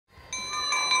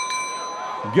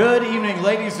Good evening,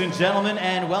 ladies and gentlemen,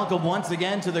 and welcome once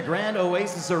again to the Grand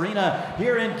Oasis Arena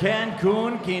here in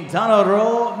Cancun, Quintana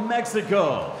Roo,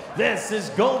 Mexico. This is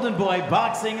Golden Boy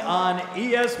Boxing on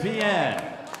ESPN.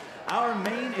 Our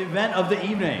main event of the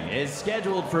evening is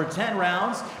scheduled for 10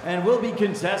 rounds and will be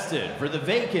contested for the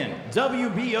vacant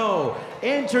WBO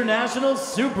International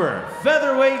Super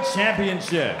Featherweight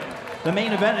Championship. The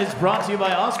main event is brought to you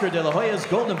by Oscar de la Hoya's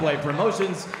Golden Boy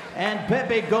Promotions and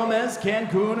Pepe Gomez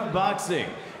Cancun Boxing.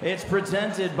 It's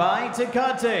presented by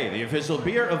Tecate, the official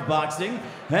beer of boxing,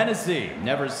 Hennessy,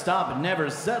 Never Stop,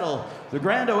 Never Settle, the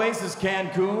Grand Oasis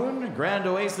Cancun, Grand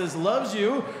Oasis Loves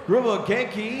You, Grupo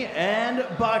Keki, and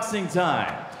Boxing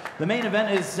Time. The main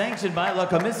event is sanctioned by La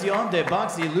Comisión de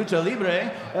Boxe y Lucha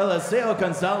Libre, Eliseo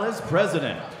Gonzalez,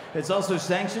 President. It's also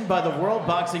sanctioned by the World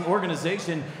Boxing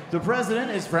Organization. The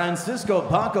president is Francisco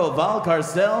Paco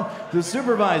Valcarcel. The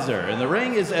supervisor in the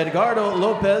ring is Edgardo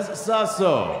Lopez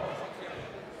Sasso.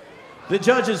 The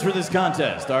judges for this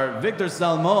contest are Victor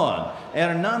Salmon,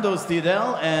 Hernando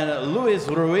Stidel, and Luis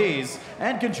Ruiz.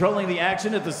 And controlling the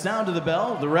action at the sound of the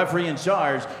bell, the referee in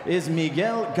charge is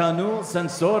Miguel Canu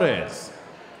Sansores.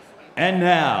 And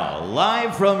now,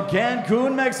 live from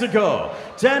Cancun, Mexico,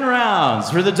 10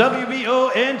 rounds for the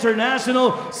WBO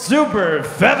International Super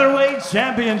Featherweight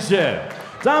Championship.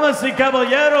 Damas y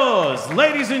caballeros,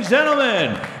 ladies and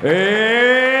gentlemen,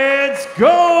 it's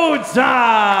go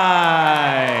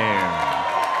time!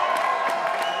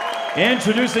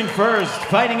 Introducing first,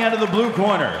 fighting out of the blue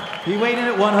corner. He weighed in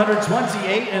at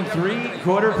 128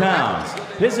 3/4 pounds.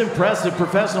 His impressive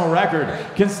professional record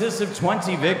consists of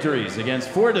 20 victories against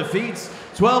 4 defeats,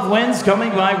 12 wins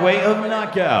coming by way of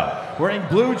knockout. Wearing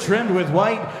blue trimmed with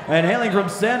white and hailing from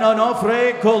San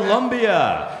Onofre,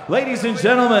 Colombia. Ladies and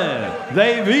gentlemen,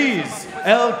 Deivis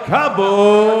El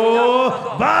Cabo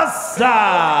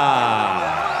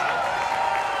Bassa.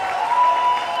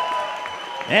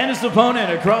 And his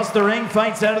opponent across the ring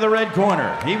fights out of the red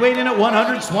corner. He weighed in at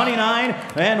 129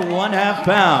 1/2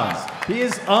 pounds. He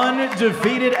is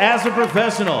undefeated as a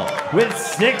professional with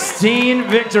 16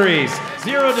 victories,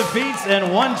 0 defeats,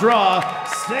 and 1 draw.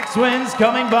 6 wins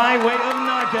coming by way of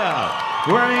knockout.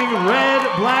 Wearing red,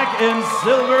 black, and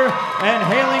silver and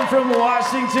hailing from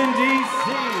Washington,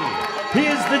 D.C. He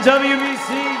is the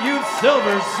WBC Youth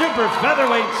Silver Super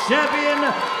Featherweight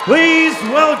Champion. Please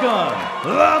welcome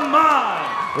Lamont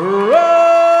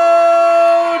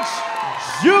Roach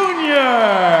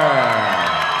Jr.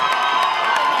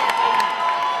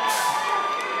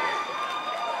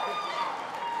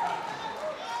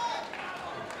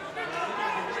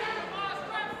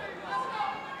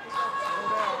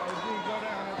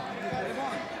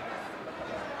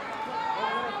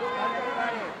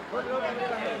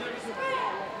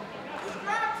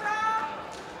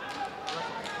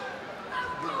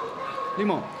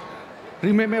 Limon,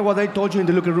 remember what I told you in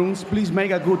the locker rooms? Please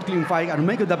make a good, clean fight and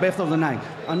make it the best of the night.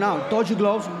 And now, touch your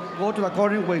gloves, go to the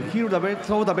corner, when hear the best,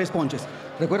 throw the best punches.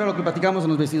 Recuerda lo que platicamos en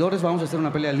los vestidores, vamos a hacer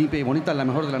una pelea limpia y bonita, la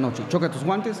mejor de la noche. Choca tus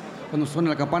guantes, cuando suene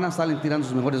la campana salen tirando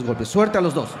sus mejores golpes. Suerte a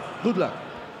los dos. Good luck.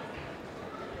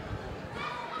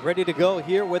 Ready to go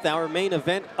here with our main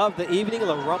event of the evening.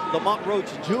 Lamont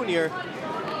Roach Jr.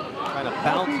 trying to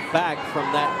bounce back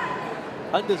from that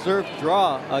undeserved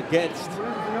draw against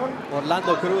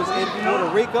Orlando Cruz in Puerto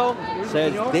Rico.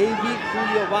 Says Deivis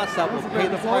Julio Bassa will pay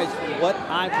the price for what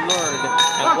I've learned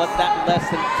and what that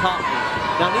lesson taught me.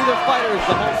 Now, neither fighter is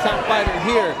the hometown fighter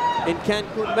here in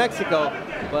Cancun, Mexico,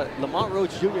 but Lamont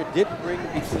Roach Jr. did bring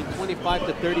between 25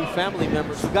 to 30 family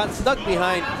members who got stuck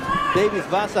behind Deivis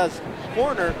Bassa's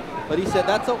corner, but he said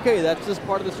that's okay. That's just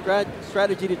part of the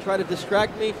strategy to try to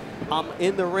distract me. I'm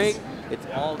in the ring. It's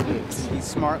all good. He's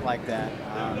smart like that.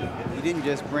 He didn't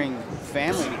just bring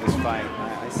family to this fight.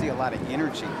 I see a lot of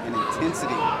energy and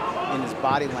intensity in his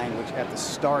body language at the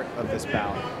start of this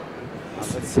bout.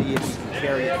 Let's see if he can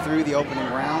carry it through the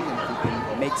opening round and if he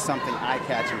can make something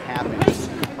eye-catching happen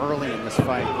early in this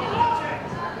fight.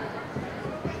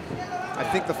 I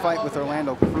think the fight with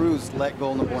Orlando Cruz let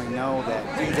Golden Boy know that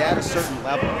he's at a certain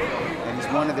level and he's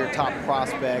one of their top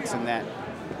prospects, and that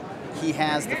he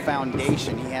has the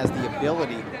foundation, he has the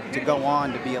ability to go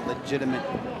on to be a legitimate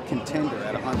contender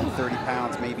at 130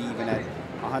 pounds, maybe even at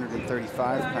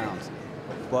 135 pounds.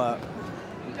 But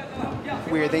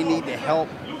where they need to help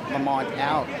Lamont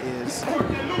out is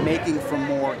making for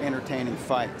more entertaining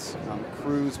fights.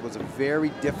 Cruz was a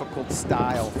very difficult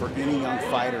style for any young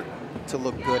fighter to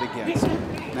look good against.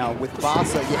 Now with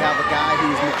Bassa, you have a guy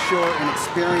who's mature and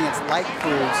experienced like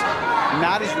Cruz,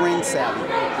 not as ring savvy,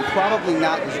 and probably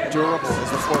not as durable as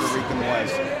the Puerto Rican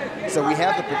was. So we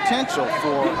have the potential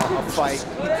for a fight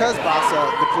because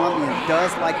Bassa, the Colombian,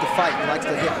 does like to fight. He likes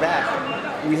to hit back.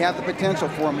 we have the potential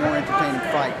for a more entertaining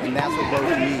fight, and that's what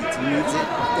Roach needs. He needs it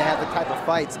to have the type of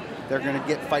fights that are going to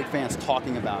get fight fans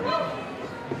talking about it.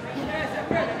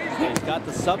 So he's got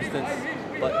the substance,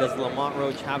 but does Lamont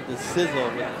Roach have the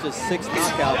sizzle with just 6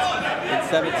 knockouts in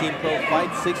 17 pro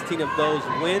fights, 16 of those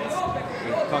wins?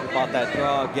 We talk about that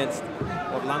draw against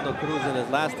Orlando Cruz in his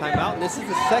last time out. And this is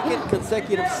the 2nd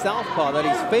consecutive southpaw that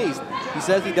he's faced. He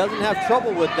says he doesn't have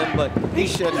trouble with them, but he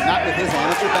should not with his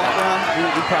amateur background.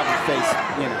 He probably faced,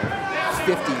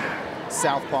 50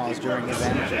 southpaws during his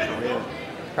amateur career.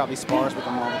 Probably spars with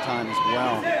them all the time as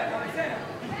well.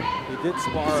 He did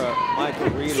spar Michael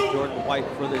Reed and Jordan White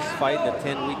for this fight in a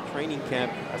 10-week training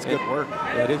camp. That's good work.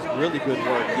 That is really good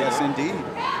work. Yes, indeed.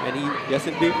 And yes,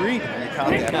 indeed, Reed. And he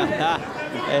caught that.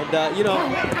 And,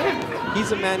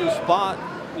 he's a man who's fought.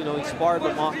 He sparred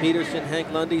Lamont Peterson,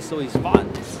 Hank Lundy, so he's fought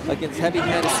against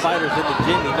heavy-handed fighters in the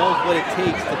gym. He knows what it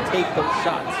takes to take those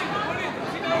shots.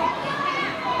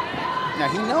 Now,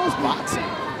 he knows boxing.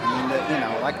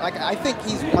 I think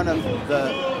he's one of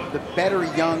the better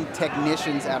young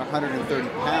technicians at 130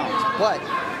 pounds, but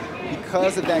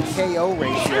because of that KO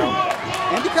ratio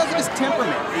and because of his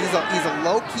temperament, he's a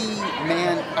low-key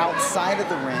man outside of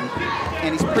the ring,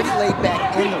 and he's pretty laid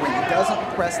back in the ring. He doesn't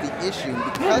press the issue.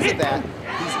 And because of that,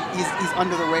 he's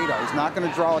under the radar. He's not going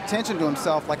to draw attention to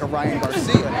himself like a Ryan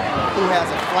Garcia, who has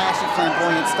a flashy,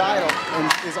 flamboyant style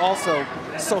and is also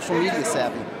social media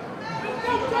savvy.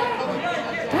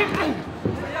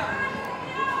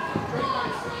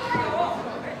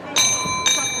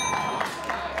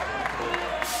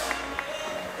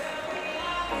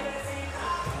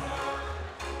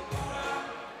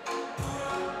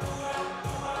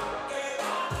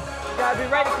 Be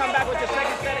ready to come back with your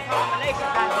second set of combinations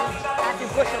after you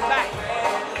push them back.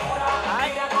 All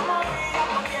right?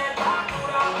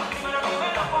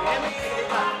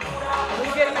 When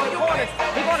you get him in the corners,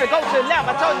 he's going to go to the left. I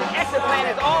told you the exit plan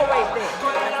is always there.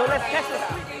 So let's test it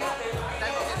out.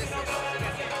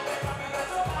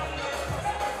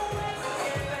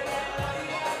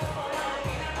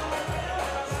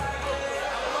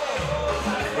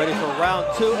 Ready for round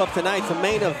 2 of tonight's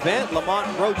main event. Lamont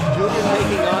Roach Jr.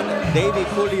 taking on Deivis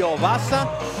Julio Bassa.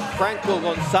 Franco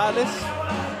Gonzalez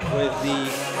with the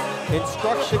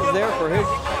instructions there for his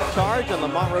charge, and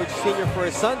Lamont Roach Sr. for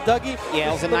his son. Dougie? Yeah,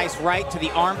 it was a nice right to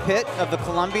the armpit of the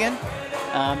Colombian.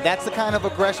 That's the kind of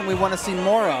aggression we want to see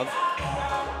more of.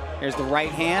 Here's the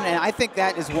right hand, and I think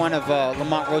that is one of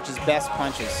Lamont Roach's best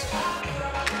punches.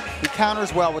 He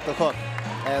counters well with the hook,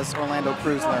 as Orlando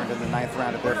Cruz learned in the 9th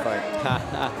round of their fight.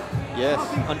 Yes.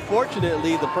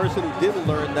 Unfortunately, the person who didn't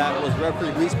learn that was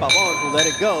referee Luis Pavon, who let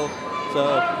it go.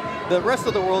 So the rest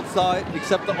of the world saw it,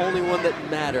 except the only one that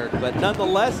mattered. But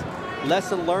nonetheless,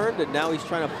 lesson learned, and now he's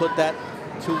trying to put that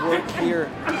to work here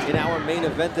in our main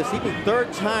event this evening.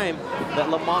 3rd time that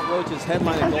Lamont Roach is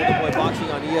headlining Golden Boy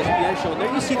Boxing on ESPN show. And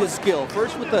there you see the skill.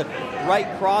 First with the right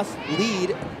cross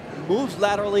lead, moves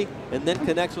laterally, and then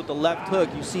connects with the left hook.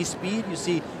 You see speed, you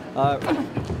see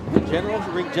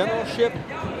ring generalship,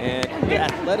 and the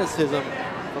athleticism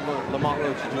from Lamont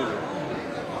Roach Jr.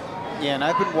 Yeah, and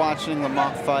I've been watching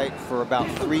Lamont fight for about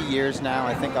 3 years now.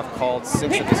 I think I've called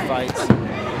 6 of his fights.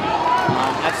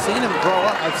 I've seen him grow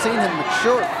up. I've seen him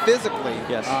mature physically.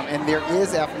 Yes. And there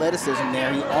is athleticism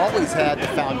there. He always had the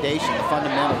foundation, the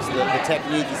fundamentals, the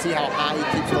technique. You see how high he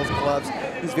keeps those gloves.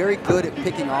 He's very good at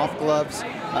picking off gloves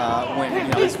when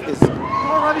his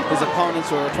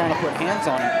opponents are trying to put hands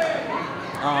on him.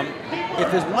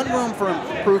 If there's one room for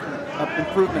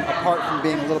improvement apart from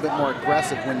being a little bit more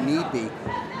aggressive when need be,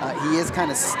 he is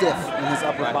kind of stiff in his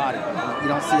upper body. You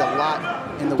don't see a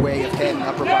lot in the way of head and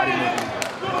upper body movement.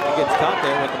 He gets caught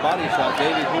there with the body shot,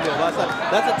 Deivis Julio Bassa.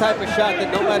 That's the type of shot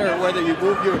that no matter whether you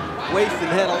move your waist and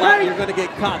head a lot, you're going to get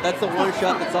caught. That's the one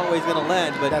shot that's always going to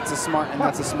land. But that's a smart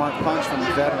punch from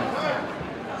the veteran.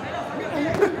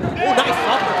 Oh, nice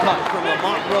uppercut from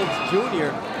Lamont Roach Jr.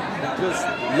 Just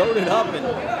loaded up and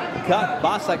got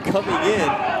Bassa coming in.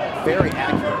 Very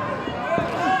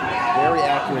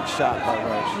accurate shot by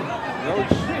Roach.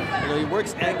 Roach, he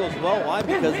works angles well. Why?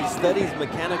 Because he studies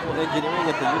mechanical engineering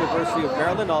at the University of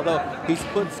Maryland, although he's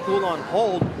put school on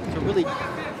hold to really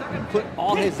put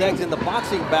all his eggs in the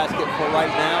boxing basket for right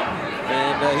now.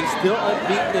 And he's still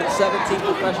unbeaten in 17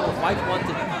 professional fights,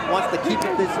 wants to keep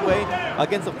it this way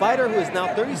against a fighter who is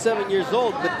now 37 years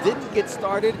old, but didn't get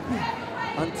started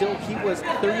until he was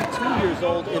 32 years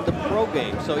old in the pro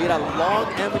game. So he had a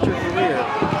long amateur career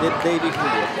in Deivis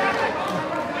Julio.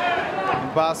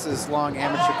 Bassa's long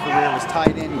amateur career was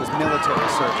tied in with military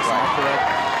service, am I correct?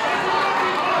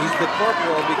 He's the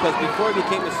corporal because before he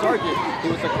became a sergeant,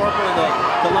 he was a corporal in the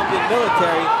Colombian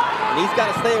military. And he's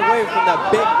got to stay away from that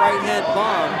big right-hand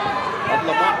bomb of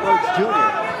Lamont Roach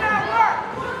Jr.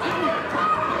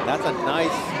 That's a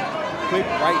nice, quick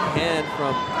right hand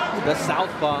from the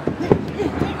southpaw.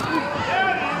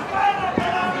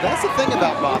 That's the thing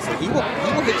about Bassa. He will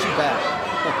hit you back.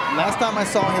 Last time I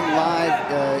saw him live,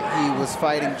 he was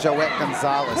fighting Joet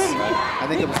Gonzalez. I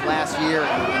think it was last year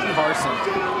in Carson.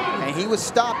 And he was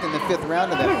stopped in the 5th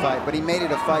round of that fight, but he made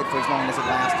it a fight for as long as it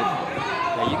lasted.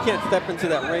 Yeah, you can't step into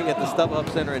that ring at the StubHub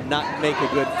Center and not make a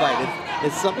good fight.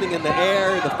 It's something in the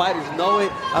air. The fighters know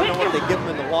it. I don't know what they give them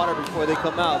in the water before they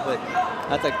come out, but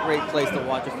that's a great place to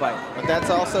watch a fight. But that's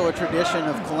also a tradition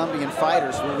of Colombian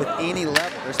fighters who, with any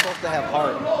level, they're supposed to have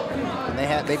heart.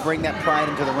 And they bring that pride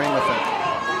into the ring with them.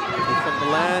 It's from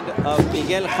the land of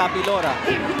Miguel Japilora,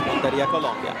 Monteria,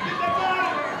 Colombia.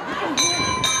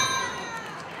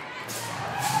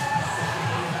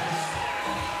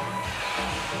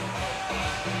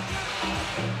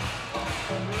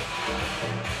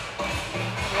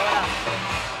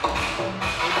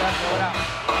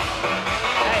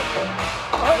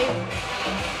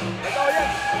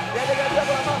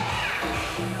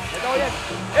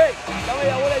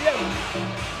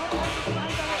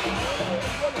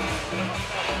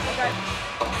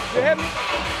 You hear me?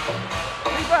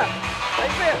 Keep up. Stay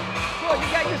fair. Good.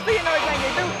 You're seeing everything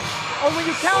they do. Or when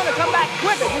you counter, come back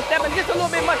quicker. You're stepping just a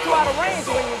little bit much too out of range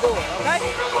when you do it, okay?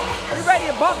 You ready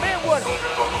to bump in with him.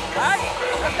 All right?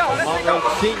 Let's go. Let's go.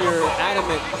 Roach Sr.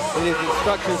 adamant in his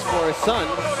instructions for his son.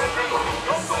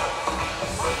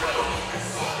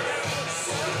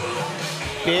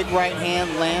 Big right hand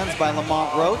lands by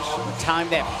Lamont Roach. He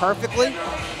timed that perfectly.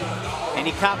 And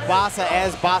he caught Bassa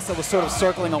as Bassa was sort of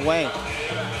circling away.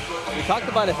 We talked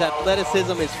about his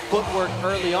athleticism, his footwork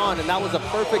early on, and that was a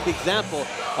perfect example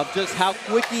of just how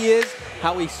quick he is,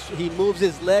 how he moves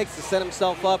his legs to set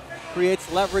himself up, creates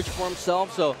leverage for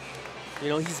himself. So, you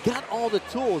know, he's got all the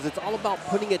tools. It's all about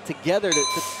putting it together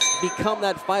to become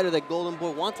that fighter that Golden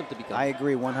Boy wants him to become. I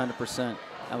agree 100%.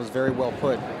 That was very well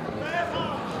put.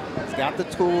 He's got the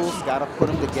tools, got to put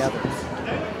them together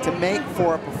to make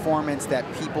for a performance that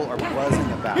people are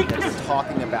buzzing about, that they're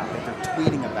talking about, that they're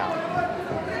tweeting about.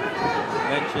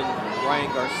 Mentioned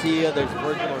Ryan Garcia, there's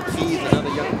Virgil Ortiz,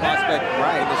 another young prospect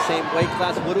in the same weight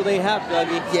class. What do they have,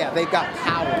 Dougie? Yeah, they've got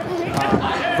power.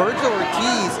 Virgil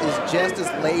Ortiz is just as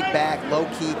laid back,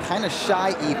 low-key, kind of shy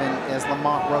even as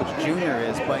Lamont Roach Jr.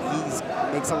 is, but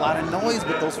he makes a lot of noise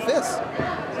with those fists.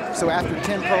 So after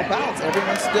 10 pro bouts, they're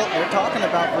talking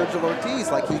about Virgil Ortiz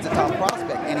like he's a top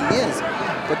prospect, and he is.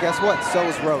 But guess what? So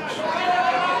is Roach.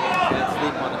 Can't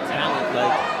sleep on a talent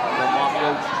like Lamont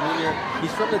Roach Jr.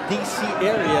 He's from the DC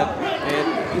area, and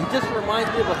he just reminds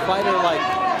me of a fighter like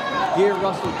Gear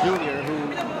Russell Jr.,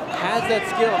 who has that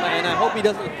skill, and I hope he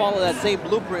doesn't follow that same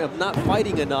blueprint of not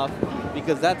fighting enough,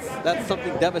 because that's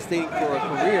something devastating for a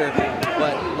career.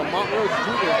 But Lamont Roach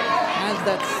Jr. has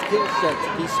that skill set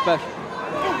to be special.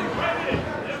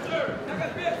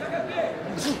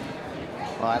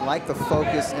 Well, I like the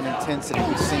focus and intensity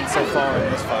we've seen so far in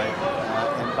this fight.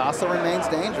 And Bassa remains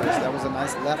dangerous. That was a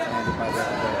nice left-handed by the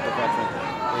veteran.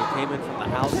 He came in from the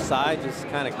outside, just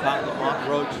kind of caught Lamont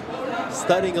Roach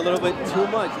studying a little bit too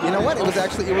much. You know what? It was a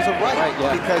right,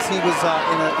 because he was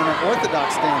in an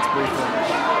orthodox stance briefly.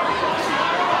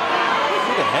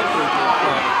 See the head movement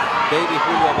from Deivis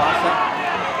Julio Bassa.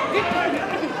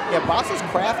 Yeah, Bassa's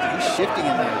crafty. He's shifting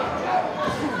in there.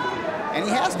 And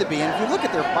he has to be. And if you look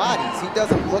at their bodies, he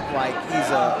doesn't look like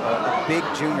he's a big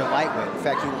junior lightweight. In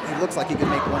fact, he looks like he could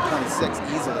make 126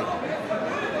 easily.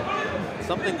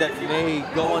 Something that may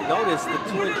go unnoticed, the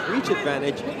 2-inch reach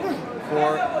advantage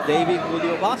for Deivis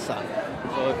Julio Bassa.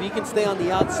 So if he can stay on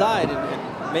the outside and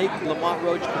make Lamont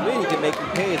Roach commit, he can make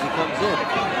him pay as he comes in.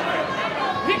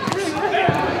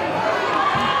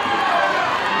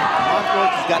 Lamont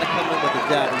Roach has got to come in with a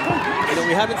jab. You know,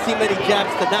 we haven't seen many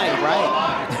jabs tonight, right?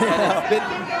 And it's been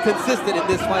consistent in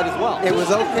this fight as well. It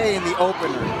was okay in the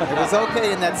opener. It was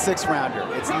okay in that 6-rounder.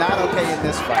 It's not okay in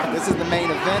this fight. This is the main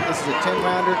event. This is a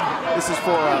 10-rounder. This is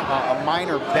for a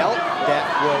minor belt that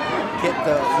will get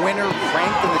the winner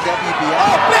ranked in the WBF.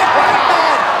 Oh, big right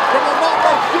hand from Lamont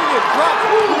Roach Jr. Drops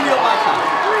Julio Bassa.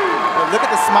 Well, look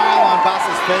at the smile on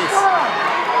Bassa's face.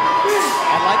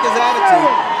 I like his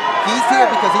attitude. He's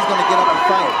here because he's going to get up and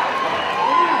fight.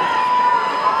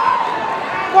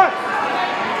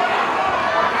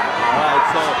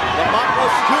 So Lamont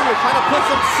Roach Jr. trying to put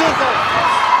some sizzle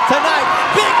tonight.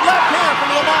 Big left hand from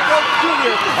Lamont Roach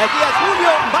Jr. as he has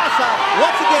Julio Bassa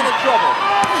once again in trouble.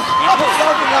 He's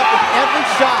loading up with every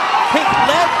shot. His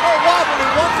legs are wobbly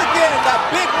once again. That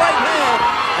big right hand.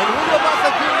 And Julio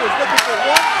Bassa Jr. is looking for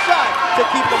one shot to to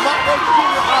keep Lamont Roach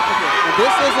Jr. off of him. And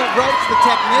this isn't Roach the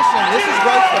technician. This is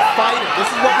Roach the fighter. This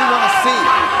is what we want to see.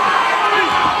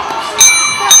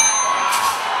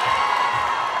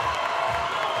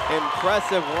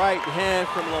 Impressive right hand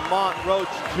from Lamont Roach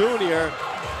Jr.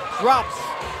 Drops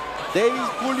Deivis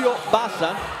Julio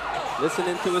Bassa,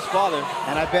 listening to his father.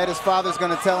 And I bet his father's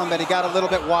going to tell him that he got a little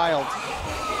bit wild.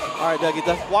 All right, Dougie,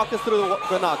 just walk us through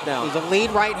the knockdown. There's a lead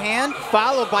right hand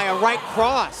followed by a right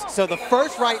cross. So the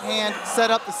first right hand set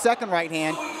up the second right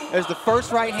hand. There's the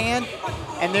first right hand,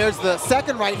 and there's the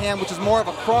second right hand, which is more of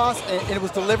a cross, and it was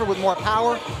delivered with more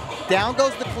power. Down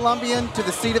goes the Colombian to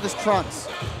the seat of his trunks.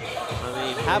 I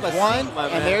mean, have a one, seat, my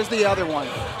man. and there's the other one.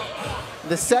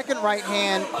 The second right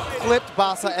hand clipped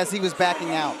Bassa as he was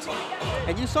backing out.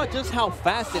 And you saw just how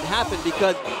fast it happened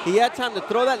because he had time to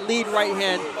throw that lead right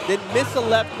hand, then miss a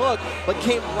left hook, but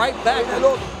came right back when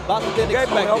Bassa didn't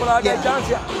expect it.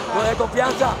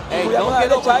 Hey, don't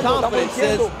get into confidence,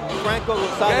 says Franco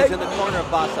Gonzalez in the corner of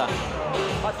Bassa.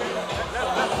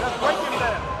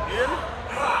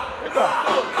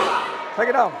 Take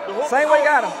it down. Same way you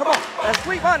got him. Come on. And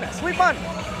sweep under. Sweep under.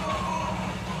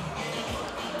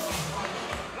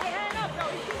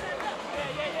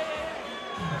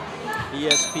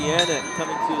 ESPN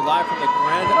coming to you live from the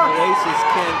Grand Oasis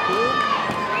Cancun.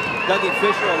 Dougie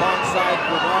Fisher alongside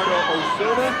Bernardo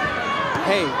Osuna.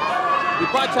 Hey, we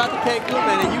brought you out to Cancun,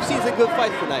 man, and you've seen some good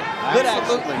fights tonight. Good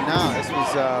Absolutely. No, this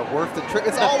was worth the trip.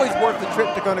 It's always worth the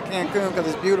trip to go to Cancun because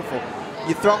it's beautiful.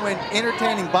 You throw in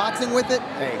entertaining boxing with it,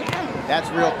 hey, that's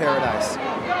real paradise.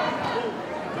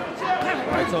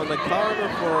 All right, so in the corner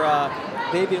for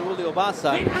Deivis Julio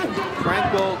Bassa,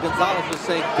 Franco Gonzalez was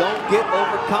saying, don't get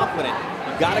overconfident.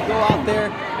 You got to go out there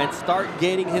and start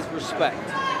gaining his respect.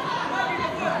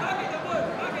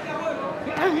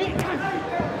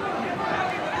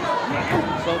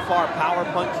 So far, power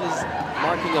punches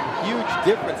marking a huge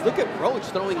difference. Look at Roach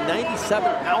throwing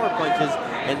 97 power punches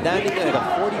and landing at a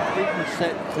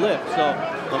 43% clip. So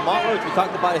Lamont Roach, we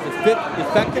talked about his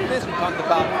effectiveness, we talked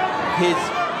about his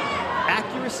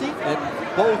accuracy, and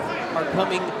both are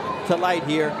coming to light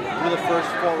here through the first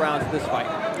 4 rounds of this fight.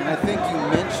 And I think you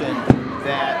mentioned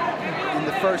that in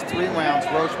the first 3 rounds,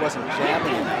 Roach wasn't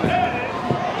jabbing enough.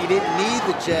 He didn't need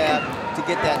the jab to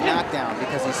get that knockdown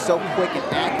because he's so quick and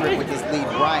accurate with his lead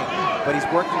right, but he's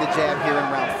working the jab here in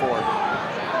round 4.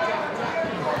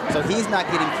 So he's not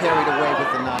getting carried away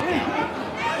with the knockdown.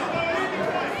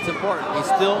 It's important. He's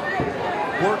still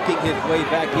working his way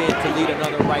back in to lead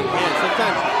another right hand.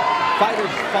 Sometimes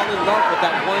fighters fall in love with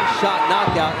that one-shot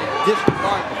knockout and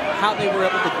disregard how they were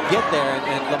able to get there.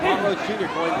 And Lamont Roach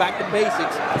Jr. going back to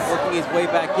basics, working his way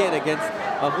back in against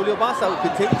Julio Bassa, who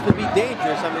continues to be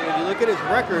dangerous. I mean, when you look at his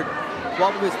record,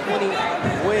 12 of his 20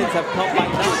 wins have come by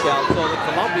knockout. So the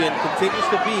Colombian continues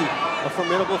to be a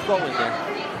formidable foe in there.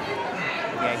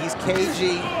 Yeah, he's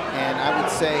cagey, and I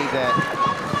would say that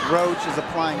Roach is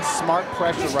applying smart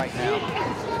pressure right now,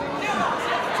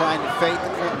 trying to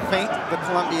feint the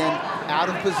Colombian out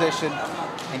of position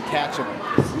and catch him.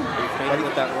 Feinting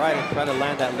with that right and trying to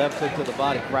land that left hook to the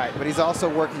body. Right, but he's also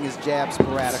working his jab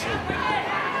sporadically.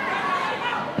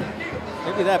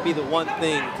 Maybe that'd be the one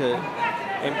thing to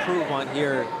improve on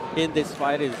here in this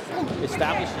fight, is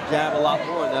establish the jab a lot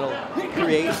more, and that'll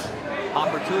create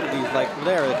opportunities like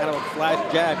there, kind of a flash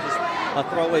jab, just a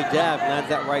throwaway jab, lands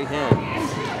that right hand.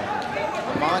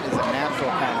 Lamont is a natural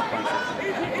counter puncher.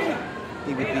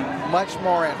 He would be much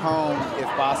more at home if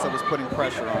Bassa was putting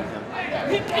pressure on him.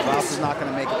 Bassa's not going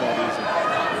to make it that easy.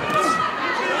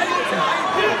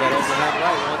 That overhand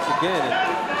right once again, and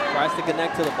tries to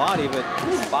connect to the body, but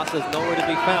Bassa's nowhere to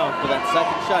be found for that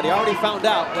second shot. He already found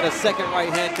out what a second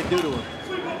right hand can do to him.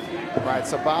 Right,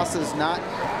 so Bassa's not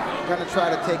going to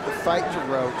try to take the fight to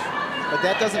Roach, but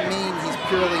that doesn't mean he's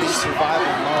purely in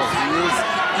survival mode.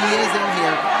 He is in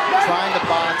here trying to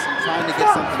box and trying to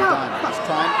get something done.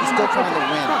 He's still trying to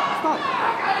win.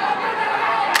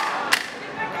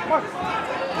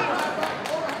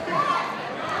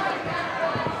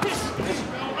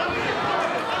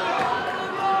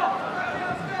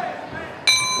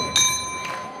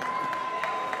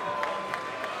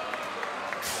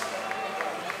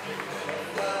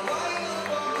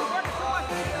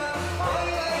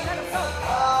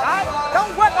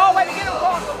 Don't work all the way to get him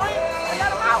across the ring and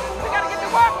let him out. We got to get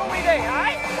to work when we there, all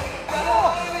right? Come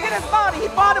on, get his body. He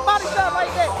bought the body shot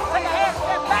right there. Take a half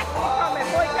step back when he come in,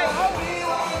 so he can't hold you.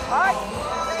 All right?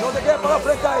 No te quedes para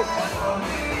frente ahí.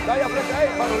 Vaya frente ahí,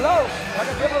 para los lados. Para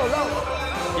que quede para los lados.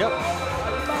 Yep.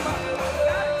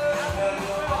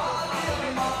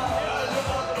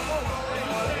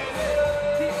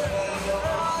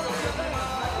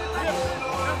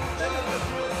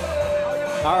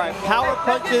 All right, power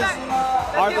punches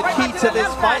are the key to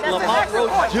this fight. Lamont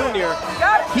Roach Jr.,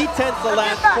 he tends to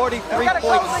land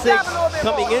 43.6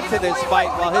 coming into this fight,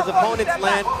 while his opponents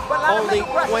land only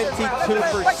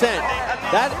 22%.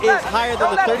 That is higher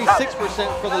than the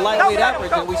 36% for the lightweight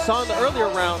average. And we saw in the earlier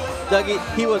round, Dougie,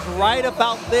 he was right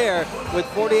about there with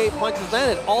 48 punches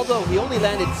landed, although he only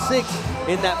landed 6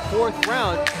 in that 4th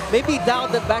round. Maybe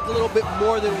dialed it back a little bit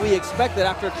more than we expected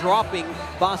after dropping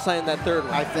Bassa in that 3rd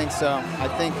round. I think so. I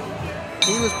think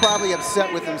he was probably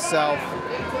upset with himself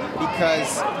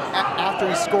because after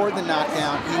he scored the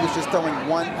knockdown, he was just throwing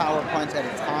one power punch at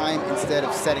a time instead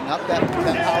of setting up that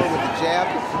power with the jab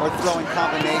or throwing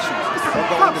combinations or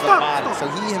going to the body. So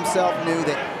he himself knew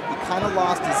that he kind of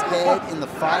lost his head in the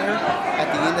fire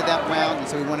at the end of that round, and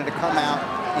so he wanted to come out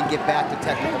and get back to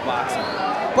technical boxing,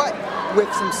 but with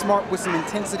some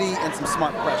intensity and some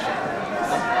smart pressure.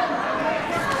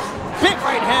 Big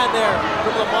right hand there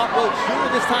from Lamont Roach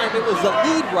Jr. This time it was the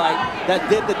lead right that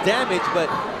did the damage, but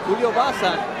Julio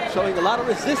Bassa showing a lot of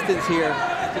resistance here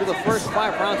through the first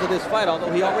 5 rounds of this fight,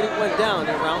 although he already went down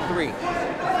in round 3.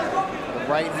 The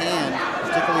right hand,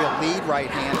 particularly a lead right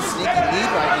hand, sneaky lead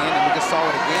right hand, and we just saw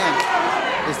it again,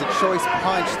 is the choice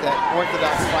punch that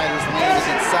orthodox fighters land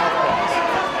against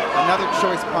southpaws. Another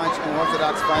choice punch an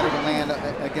orthodox fighter to land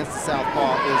against the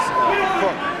southpaw is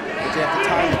hook, but you have to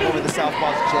time it over the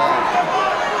southpaw's jab.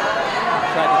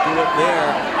 Tried to do it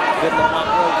there with Lamont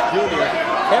Roach Jr.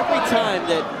 Every time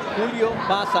that Julio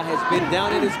Bassa has been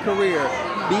down in his career,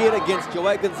 be it against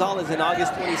Joel Gonzalez in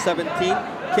August 2017,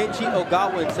 Kenji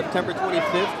Ogawa in September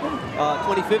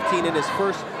 2015 in his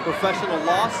first professional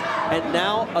loss, and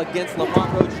now against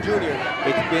Lamont Roach Jr.,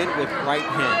 it's been with right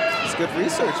hand. It's good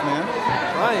research, man.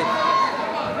 Right.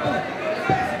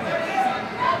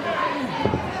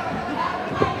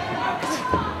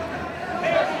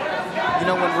 You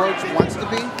know, when Roach wants to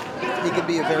be, he can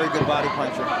be a very good body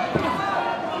puncher.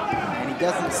 And he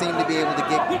doesn't seem to be able to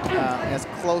get as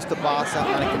close to Bassa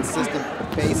on a consistent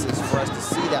basis for us to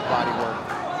see that body work.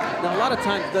 Now, a lot of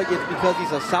times, Doug, it's because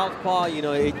he's a southpaw, you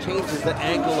know, it changes the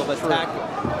angle of attack.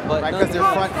 But right, because their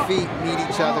front feet meet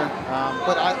each other.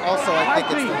 But I think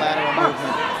it's the lateral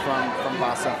movement from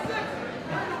Bassa.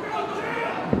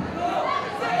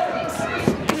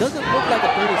 Doesn't look like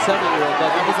a 37-year-old, Doug.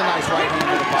 That was a nice right hand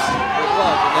to the body. It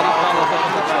was, and then he follows up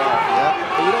with the right. Yep.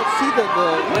 But you don't see the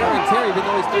wear and tear, even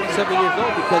though he's 37 years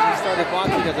old, because he started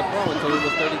boxing as a pro until he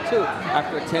was 32,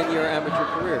 after a 10-year amateur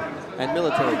career and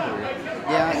military career.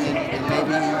 Yeah, and maybe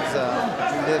he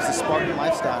lives a Spartan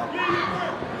lifestyle.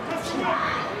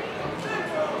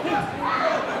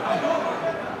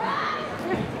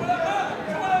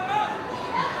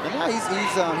 And now he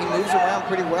moves around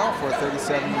pretty well for a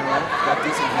 37-year-old. Got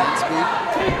decent hand speed.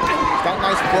 He's got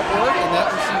nice footwork, and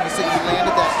that you said he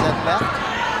landed that left.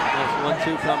 Nice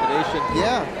 1-2 combination.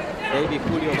 Yeah. Deivis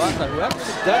Julio Bassa, who hasn't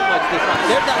done much this round.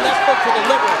 There's that left hook to the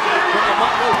liver from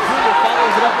Lamont Roach Jr.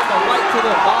 Follows it up with the right to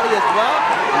the body as well,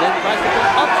 and then tries to go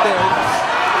upstairs.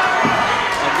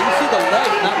 And you see the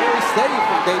legs not very steady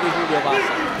from Deivis Julio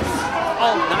Bassa.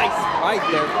 Oh, nice right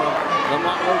there from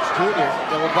Lamont Roach Jr.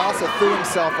 Well, Bassa threw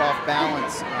himself off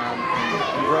balance, and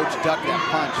Roach ducked that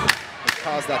punch, which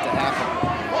caused that to happen.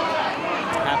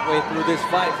 Halfway through this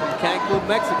fight from Cancun,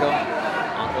 Mexico,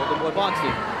 on Golden Boy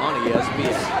Boxing on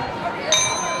ESPN.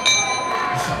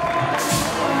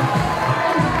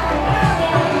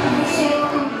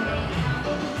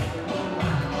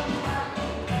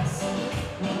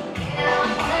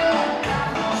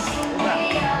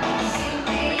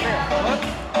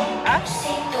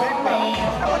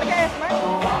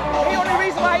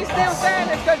 Still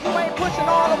standing because you ain't pushing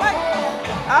all the way.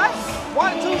 All right? 1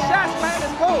 or 2 shots, man,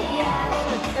 is cool.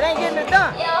 It ain't getting it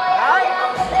done. All right?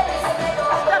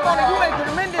 Step on it. You in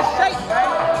tremendous shape, man.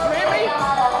 You hear me?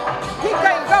 He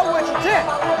can't go with you 10.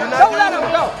 Don't let him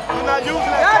go. You're not using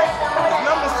that. It's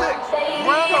number 6.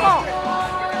 Come on.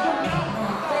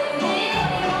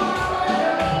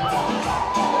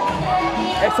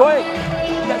 Eso es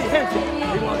inteligencia.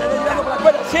 Y cuando te den dando con la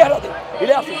cuerda, ciérrate. Y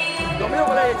le haces. Lo mismo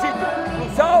con la derechita.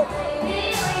 Cruzado.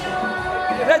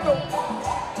 Y recto.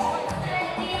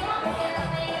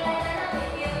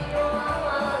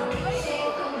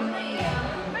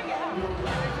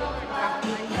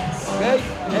 Ok.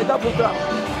 Está frustrado.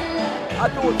 A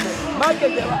tu usted. Marca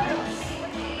y te va.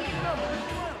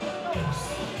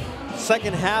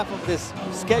 Second half of this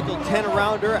scheduled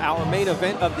 10-rounder, our main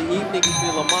event of the evening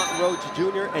between Lamont Roach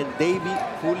Jr. and Deivis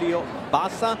Julio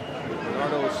Bassa.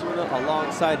 Bernardo Osuna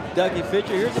alongside Dougie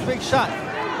Fisher. Here's a big shot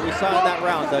we saw in that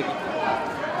round, Dougie.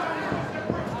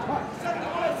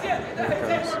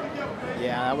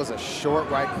 Yeah, that was a short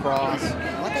right cross.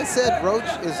 Like I said, Roach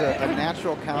is a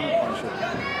natural counterpuncher.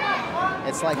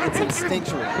 It's like it's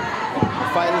instinctual. The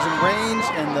fighter's in range,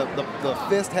 and the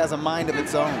fist has a mind of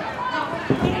its own.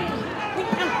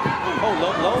 Oh,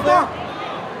 low there.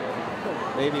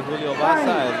 Maybe Julio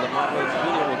Bassa and Lamont Roach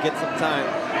Jr. will get some time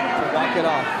to walk it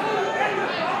off.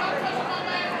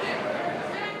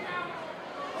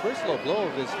 First low blow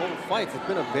of this whole fight. It's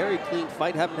been a very clean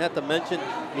fight. Haven't had to mention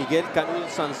Miguel Canul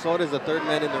Sansores, the third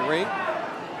man in the ring.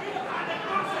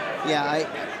 Yeah,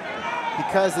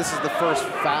 because this is the first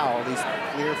foul, at least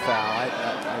clear foul,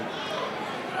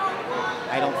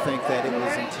 I don't think that it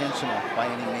was intentional by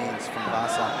any means from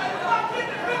Bassa.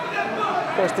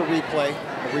 Of course, the replay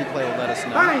will let us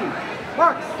know.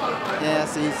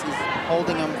 Yes, he's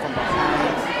holding him from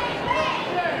behind.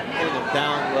 Pulling him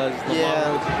down was Lamont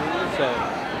Roach Jr., so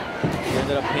he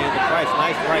ended up paying the price.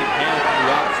 Nice right hand from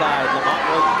the outside. Lamont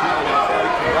Roach Jr. now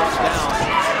starting to rush down.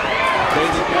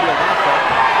 Deivis Julio Bassa.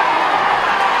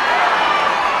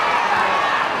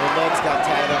 The legs got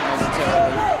tied up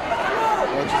momentarily.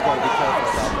 Roach has got to be careful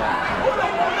about that.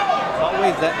 It's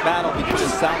always that battle between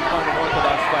the southpaw and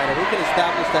orthodox fighter. Who can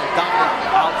establish that dominant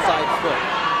outside foot?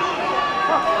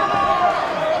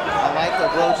 I like that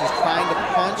Roach is trying to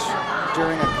punch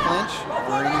during a clinch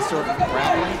or any sort of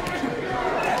grappling.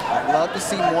 I'd love to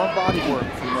see more body work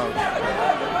from Roach.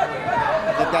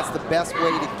 I think that's the best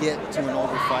way to get to an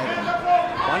older fighter.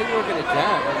 Body work and a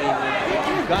jab. I mean,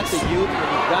 when you've got the youth, when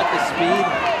you've got the speed,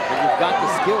 when you've got the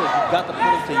skills, you've got to put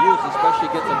them to use, especially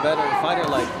against a veteran fighter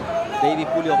like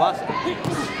Deivis Julio Bassa. And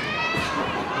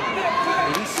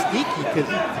he's sneaky because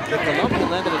the Colombian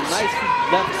landed a nice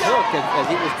left hook as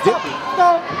he was dipping.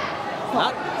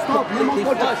 Not completely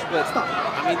flush, but I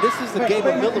mean, this is the game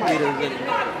of millimeters. And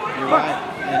you're right,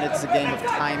 and it's a game of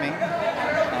timing,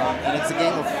 and it's a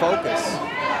game of focus.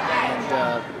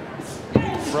 And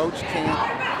Roach can't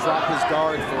drop his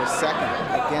guard for a second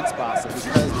against Bassa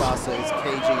because Bassa is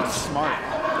cagey and smart.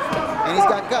 And he's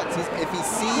got guts. If he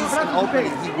sees an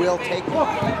opening, he will take it.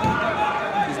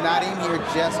 He's not in here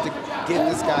just to give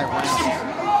this guy rounds.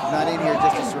 He's not in here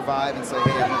just to survive and say,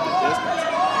 hey, I'm at the distance.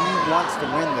 He wants to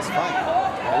win this fight.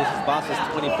 This is Bassa's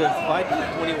 25th fight,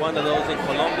 21 of those in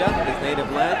Colombia, his native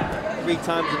land, 3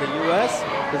 times in the U.S.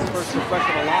 His first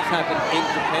professional loss happened in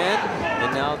Japan,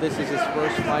 and now this is his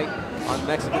first fight on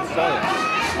Mexican soil.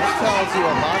 That tells you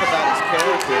a lot about his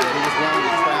character, that he was willing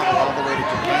to travel all the way to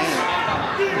Japan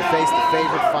to face the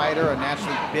favorite fighter, a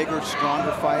naturally bigger,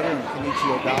 stronger fighter in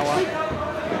Kenichi Ogawa,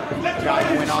 a guy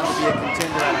who went on to be a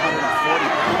contender at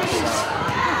 140 pounds.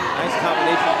 Nice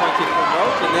combination punches from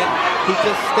Roach, and then he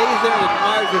just stays there and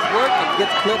admires his work and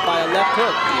gets clipped by a left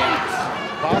hook. Yeah.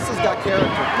 Bassa's got character.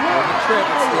 The trip,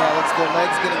 it's the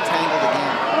legs getting tangled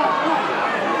again.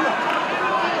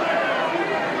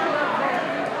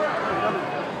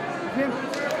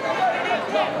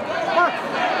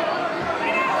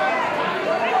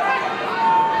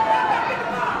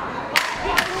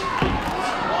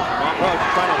 Roach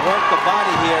trying to work the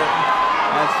body here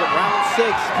as round 6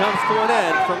 comes to an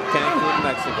end from Cancun,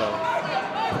 Mexico.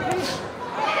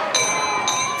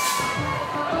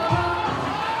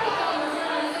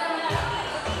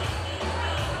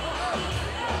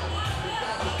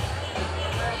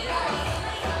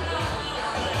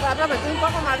 Un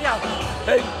poco mareado.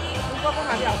 Hey, Un poco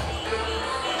mareado.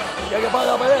 ¿quieres que pare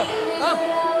la pelea? ¿Ah?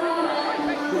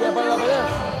 ¿Quieres que pare la pelea?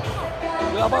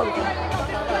 Yo la paro.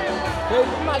 Hey.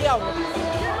 Un mareado.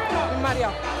 Un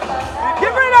mareado.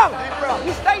 Get rid of him.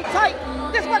 You stay tight.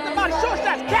 This is what the body short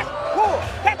shots. Catch, pull,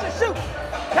 catch and shoot.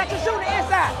 Catch and shoot the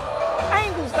inside.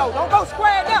 Angles though. Don't go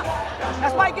squared up.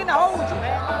 That's why he getting to hold you,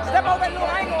 man. Step over that little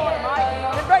angle on him,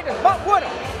 Mike. Then break this bump with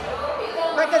him.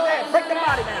 Break his ass. Break the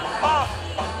body down.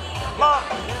 Mark,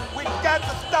 we got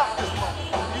to stop this one.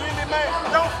 You hear me, man?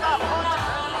 Don't stop punching.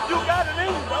 You got it in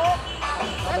you, dog.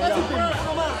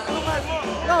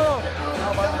 No.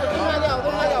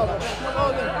 Don't mareado.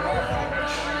 Todo bien.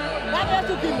 Dale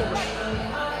tu quimo.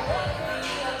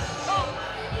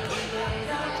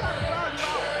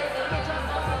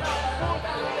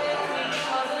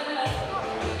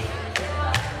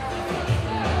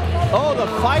 Oh, the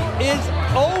fight is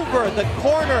over. The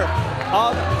corner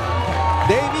of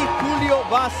Deivis Julio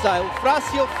Bassa.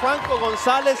 Eufrasio Franco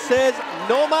Gonzalez says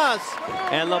no más.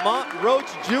 And Lamont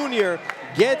Roach Jr.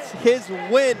 gets his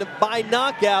win by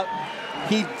knockout.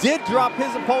 He did drop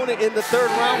his opponent in the 3rd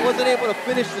round, wasn't able to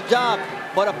finish the job,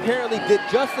 but apparently did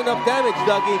just enough damage,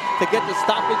 Dougie, to get the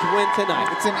stoppage win tonight.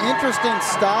 It's an interesting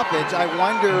stoppage. I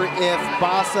wonder if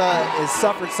Bassa has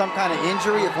suffered some kind of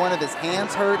injury, if one of his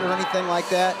hands hurt or anything like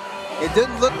that. It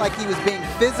didn't look like he was being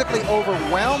physically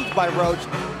overwhelmed by Roach,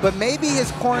 but maybe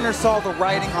his corner saw the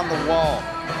writing on the wall.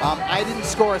 I didn't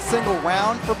score a single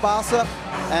round for Bassa,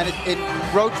 and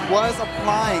Roach was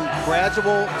applying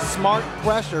gradual, smart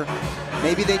pressure.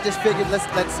 Maybe they just figured, let's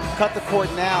cut the cord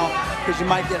now, because you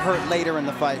might get hurt later in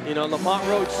the fight. You know, Lamont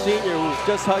Roach Sr., who's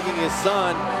just hugging his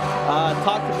son,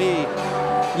 talked to me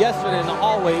yesterday in the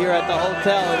hallway here at the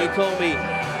hotel, and he told me,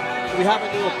 we have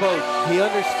a new approach. He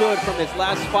understood from his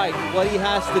last fight what he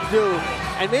has to do,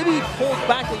 and maybe he pulled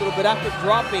back a little bit after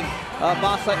dropping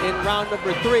Bassa in round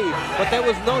number 3, but there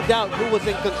was no doubt who was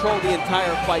in control the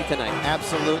entire fight tonight.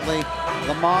 Absolutely.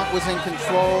 Lamont was in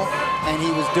control, and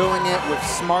he was doing it with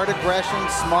smart aggression,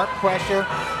 smart pressure.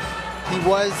 He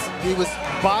was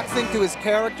boxing to his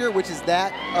character, which is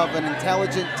that of an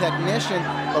intelligent technician,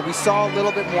 but we saw a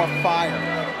little bit more fire.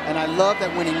 And I love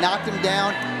that when he knocked him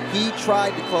down, he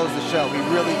tried to close the show. He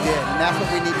really did, and that's what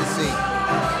we need to see.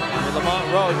 Lamont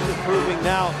Roach improving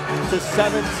now to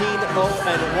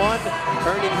 17-0-1,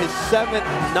 earning his 7th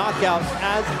knockouts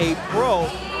as a pro.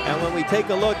 And when we take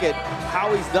a look at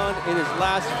how he's done in his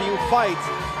last few fights,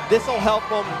 this will help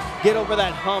him get over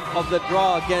that hump of the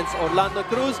draw against Orlando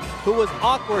Cruz, who was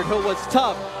awkward, who was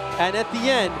tough. And at the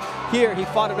end, here he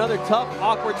fought another tough,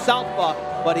 awkward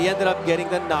southpaw, but he ended up getting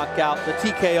the knockout, the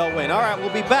TKO win. All right,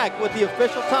 we'll be back with the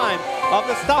official time of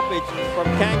the stoppage from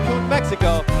Cancun,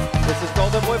 Mexico. This is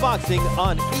Golden Boy Boxing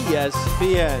on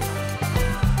ESPN.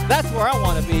 That's where I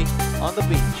want to be, on the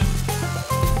beach.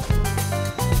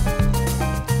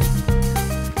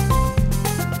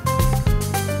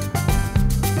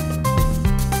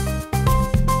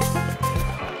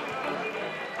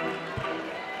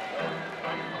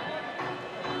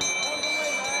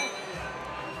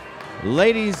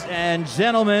 Ladies and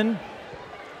gentlemen,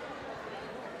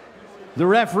 the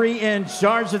referee in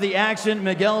charge of the action,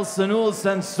 Miguel Sanul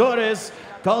Sansores,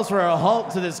 calls for a halt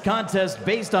to this contest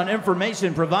based on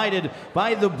information provided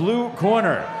by the blue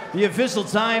corner. The official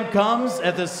time comes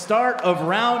at the start of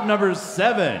round number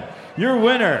 7. Your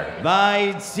winner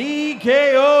by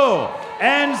TKO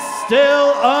and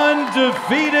still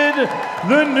undefeated,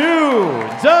 the new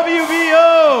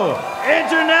WBO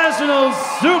International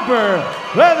Super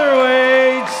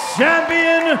Featherweight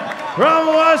Champion from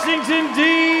Washington,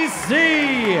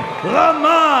 D.C.,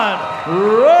 Lamont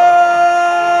Roach.